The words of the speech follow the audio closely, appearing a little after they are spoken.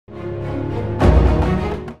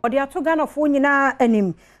Odi ato Ghana fo nyina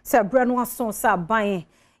anim se bra no aso sa ban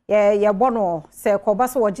ye bono se koba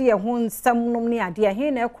so woje ye ho nsam nom ne ade he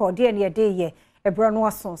na ekode ne ye de ye bra no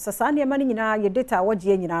aso se sa ne ma ne nyina ye data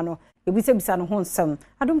woje nyina no ebisa no ho nsam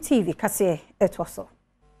Adom TV Kasee etoso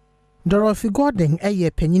Dorothy Gordon eye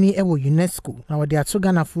panyini ewo UNESCO na wode ato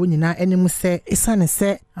Ghana fo nyina anim se isane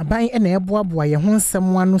se aban na eboaboa ye ho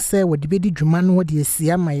nsam wano se wode bedi dwuma no wode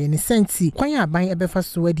asia maye ne senti kwan aban ebefa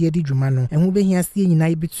so wode adi dwuma no ehu behia se nyina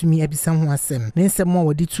ebetumi ebisa ho asem ne nsem mo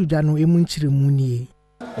wode tudwa no emu nchiremu nie.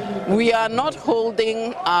 We are not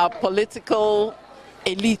holding our political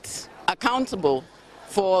elite accountable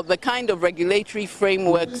for the kind of regulatory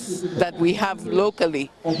frameworks that we have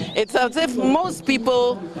locally. It's as if most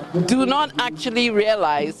people do not actually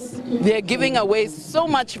realize they're giving away so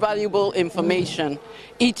much valuable information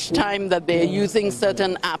each time that they're using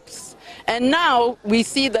certain apps. And now we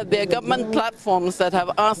see that there are government platforms that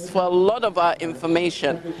have asked for a lot of our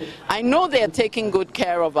information. I know they're taking good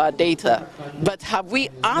care of our data, but have we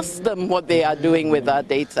asked them what they are doing with our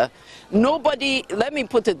data? Nobody, let me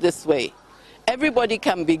put it this way. Everybody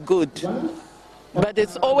can be good, but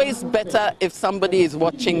it's always better if somebody is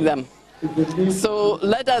watching them. So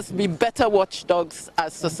let us be better watchdogs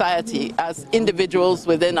as society, as individuals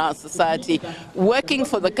within our society, working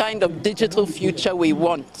for the kind of digital future we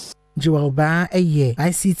want. Joel Ba eye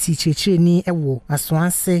ICT checheni ewo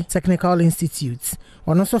Aswanse Technical Institute.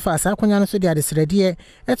 Ono so fa asakwanya no so de adesrede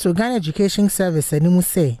eto Ghana Education Service animu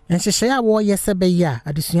se enhyehyɛ a wo yesebe ya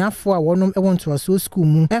adesuafo a wonom ewon to aso school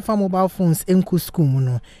mu efa mobile phones enku school mu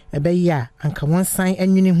no ebe ya anka won san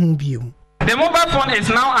anwene hu biom. The mobile phone is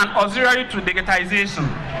now an auxiliary to digitization.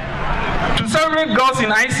 To celebrate girls in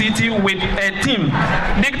ICT with a team,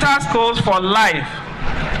 Digital Schools for Life,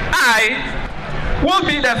 I will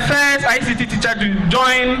be the first ICT teacher to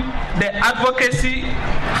join the advocacy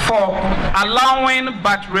for allowing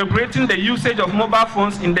but regulating the usage of mobile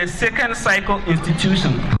phones in the second cycle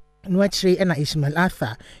institution. Nwachiri ena Ishmael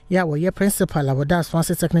Arthur ya wo ye principal of the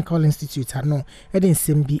Aswanse Technical Institute ano edin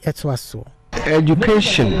sembi eto aso.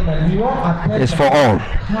 Education is for all.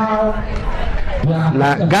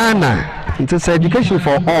 Na Ghana, it is education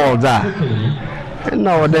for all that. And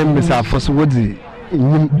now them is for so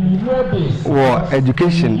war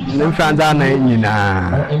education nem fanda na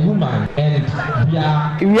nyina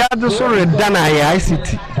we are the sorry done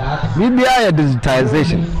ICT we be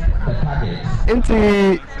digitization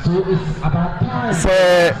into so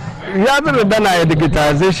we are the done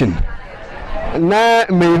digitization na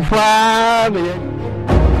me fa